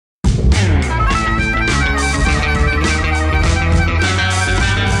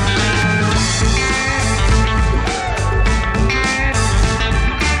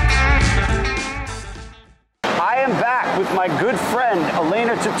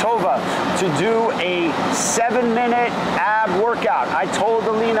Tova to do a 7-minute ab workout. I told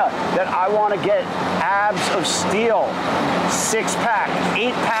Alina that I want to get abs of steel, 6-pack,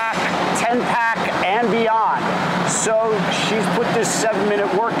 8-pack, 10-pack, and beyond. So she's put this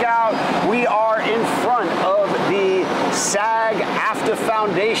 7-minute workout. We are in front of the SAG-AFTRA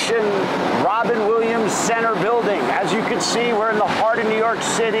Foundation Robin Williams Center building. As you can see, we're in the heart of New York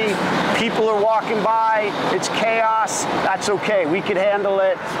City. People are walking by. It's chaos. That's okay. We can handle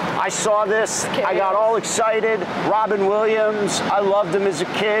it. I saw this. I got all excited. Robin Williams. I loved him as a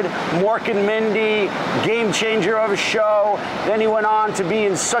kid. Mork and Mindy, game changer of a show. Then he went on to be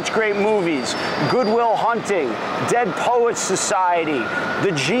in such great movies. Good Will Hunting, Dead Poets Society,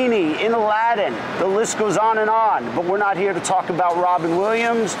 The Genie in Aladdin. The list goes on and on. But we're not here to talk about Robin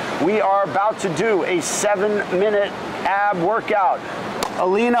Williams. We are about to do a 7-minute ab workout.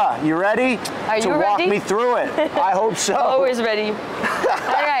 Alina, you ready? Are you ready? Walk me through it. I hope so. Always ready. All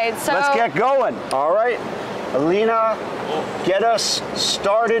right, so let's get going. All right, Alina, get us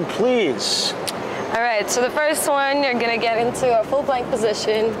started, please. All right, so the first one, you're gonna get into a full plank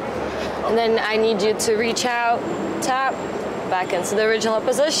position, and then I need you to reach out, tap, back into the original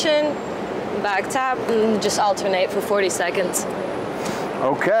position, back tap, and just alternate for 40 seconds.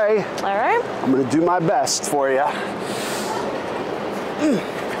 Okay. All right. I'm gonna do my best for you.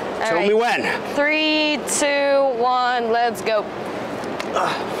 Tell me when. 3, 2, 1, let's go.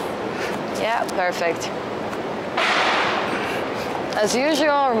 Yeah, perfect. As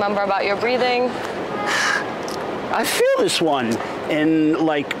usual, remember about your breathing. I feel this one in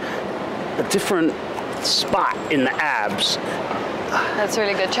like a different spot in the abs. That's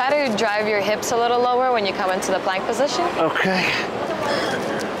really good. Try to drive your hips a little lower when you come into the plank position. Okay.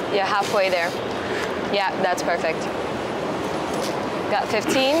 You're halfway there. Yeah, that's perfect. Got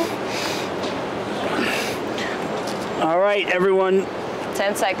 15. All right, everyone.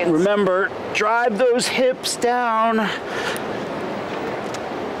 10 seconds. Remember, drive those hips down. All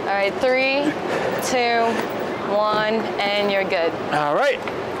right, 3, 2, 1, and you're good. All right.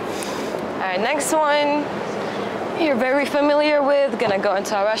 All right, next one. You're very familiar with. Gonna go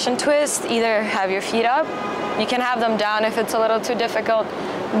into a Russian twist. Either have your feet up. You can have them down if it's a little too difficult.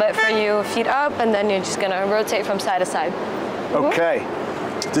 But for you, feet up, and then you're just gonna rotate from side to side. Okay.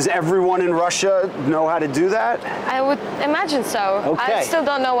 Does everyone in Russia know how to do that? I would imagine so. Okay. I still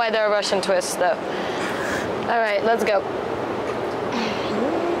don't know why they're Russian twists, though. All right, let's go.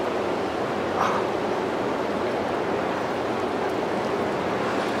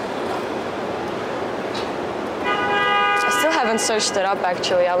 I still haven't searched it up,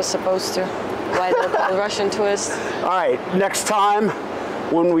 actually. I was supposed to. Why they're called Russian twists. All right, next time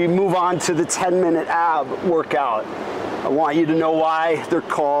when we move on to the 10-minute ab workout, I want you to know why they're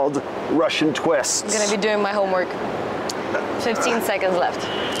called Russian twists. I'm gonna be doing my homework. 15 seconds left.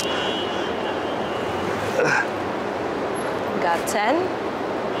 Got 10.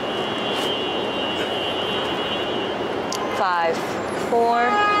 5, 4,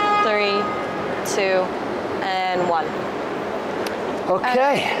 3, 2, and 1.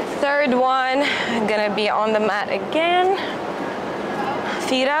 Okay. Third one, I'm gonna be on the mat again.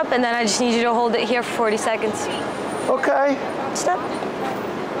 Feet up, and then I just need you to hold it here for 40 seconds. Okay. Step.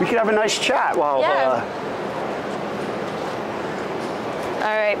 We can have a nice chat while. Yeah.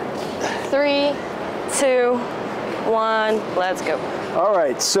 All right. 3, 2, 1. Let's go. All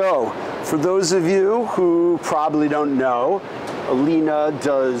right. So, for those of you who probably don't know, Alina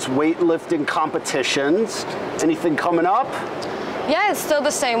does weightlifting competitions. Anything coming up? Yeah, it's still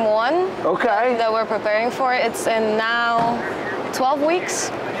the same one. Okay. That we're preparing for. It's in now 12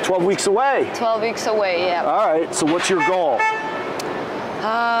 weeks. 12 weeks away. 12 weeks away, yeah. All right. So, what's your goal?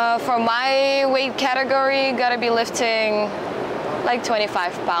 For my weight category, gotta be lifting like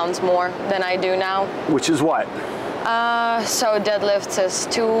 25 pounds more than I do now. Which is what? So deadlift is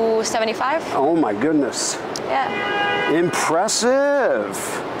 275. Oh my goodness. Yeah. Impressive.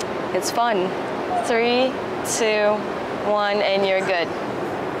 It's fun. 3, 2, 1, and you're good.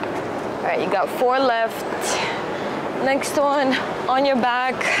 All right, you got 4 left. Next one, on your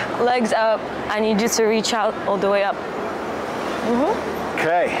back, legs up. I need you to reach out all the way up.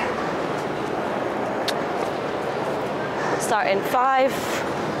 Okay. Start in 5,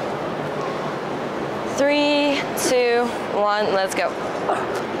 3, 2, 1, let's go.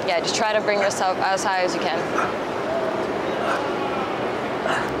 Yeah, just try to bring yourself as high as you can.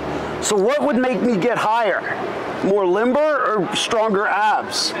 So what would make me get higher? More limber or stronger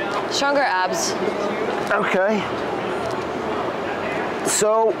abs? Stronger abs. Okay.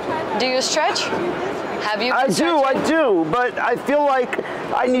 So Do you stretch? Have you been I stretching? do, but I feel like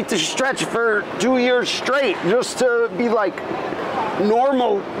I need to stretch for 2 years straight just to be like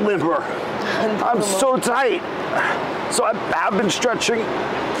normal limber. I'm so tight. So I've been stretching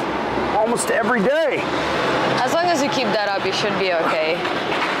almost every day. As long as you keep that up, you should be okay.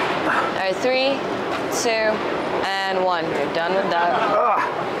 All right, 3, 2, and 1. You're done with that.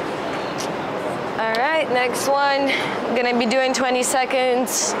 All right, next one. I'm gonna be doing 20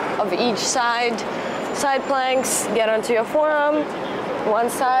 seconds of each side. Side planks, get onto your forearm, one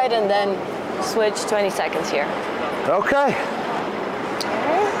side, and then switch 20 seconds here. Okay.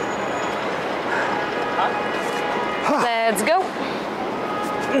 Let's go.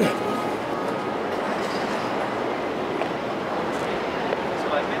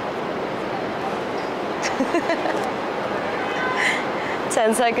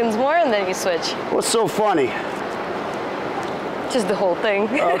 Ten seconds more, and then you switch. What's so funny? Just the whole thing.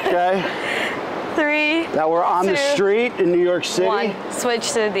 Okay. 3. Now we're on 2, the street in New York City. 1.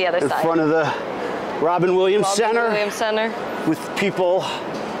 Switch to the other In side. front of the Robin Williams Center. Williams Center. With people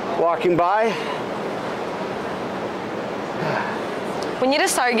walking by. We need to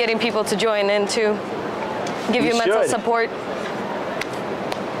start getting people to join in too. Give you mental support.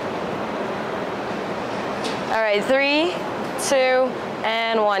 All right, 3, 2,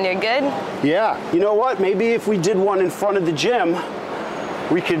 and 1. You're good? Yeah. You know what? Maybe if we did one in front of the gym,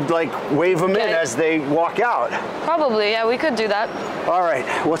 we could like wave them in as they walk out. Probably, yeah, we could do that. All right,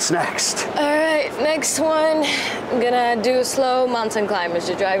 what's next? All right, next one. I'm gonna do slow mountain climbers.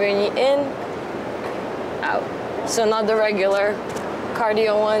 You're driving in, out. So not the regular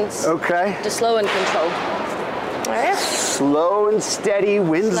cardio ones. Okay. Just slow and controlled. All right. Slow and steady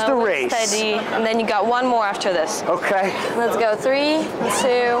wins the race. Steady, and then you got one more after this. Okay. Let's go. 3,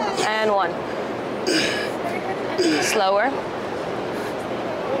 2, and 1. Slower.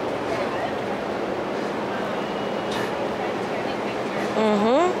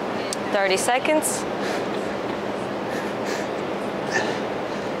 Mm-hmm. 30 seconds.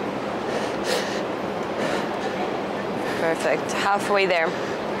 Perfect. Halfway there.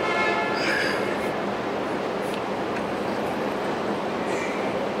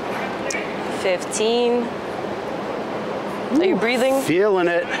 $15. Are you breathing? Feeling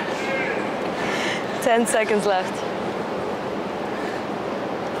it. 10 seconds left.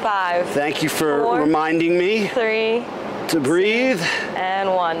 5. Thank you for 4, reminding me 3, to breathe. and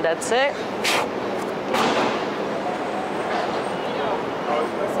 1. That's it.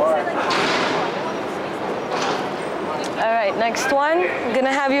 All right, next one. You're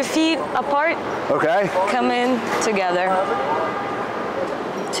gonna have your feet apart. Okay. Come in together.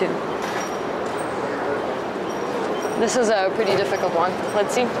 2. This is a pretty difficult one.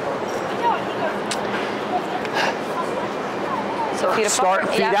 Let's see. So feet apart. Start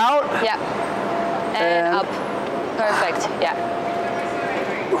feet out. Yeah. And up. Perfect. Yeah.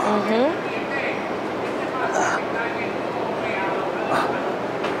 Mm-hmm.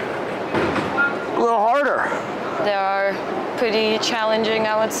 A little harder. They are pretty challenging,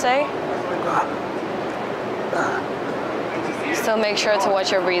 I would say. Still make sure to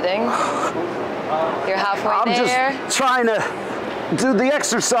watch your breathing. You're halfway there. I'm just trying to do the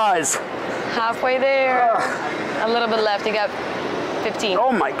exercise. Halfway there. A little bit left. You got 15.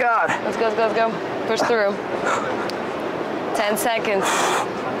 Oh my God. Let's go, let's go, let's go. Push through. 10 seconds.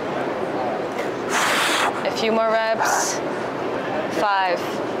 A few more reps. 5,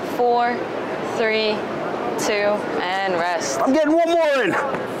 4, 3, 2, and rest. I'm getting one more in.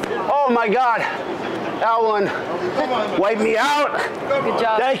 Oh my God. That one wiped me out. Good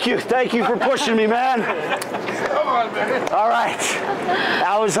job. Thank you for pushing me, man. All right,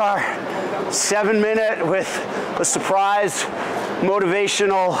 that was our 7-minute with a surprise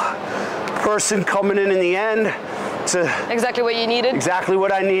motivational person coming in the end to exactly what you needed. Exactly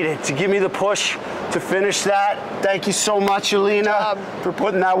what I needed to give me the push to finish that. Thank you so much, Alina, for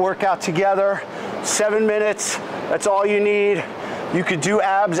putting that workout together. 7 minutes, that's all you need. You could do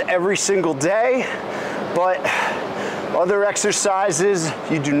abs every single day, but other exercises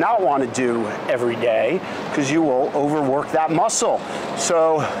you do not want to do every day because you will overwork that muscle.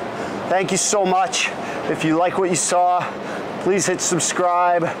 So thank you so much. If you like what you saw, please hit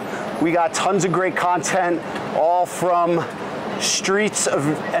subscribe. We got tons of great content, all from streets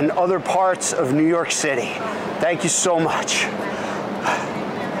and other parts of New York City. Thank you so much.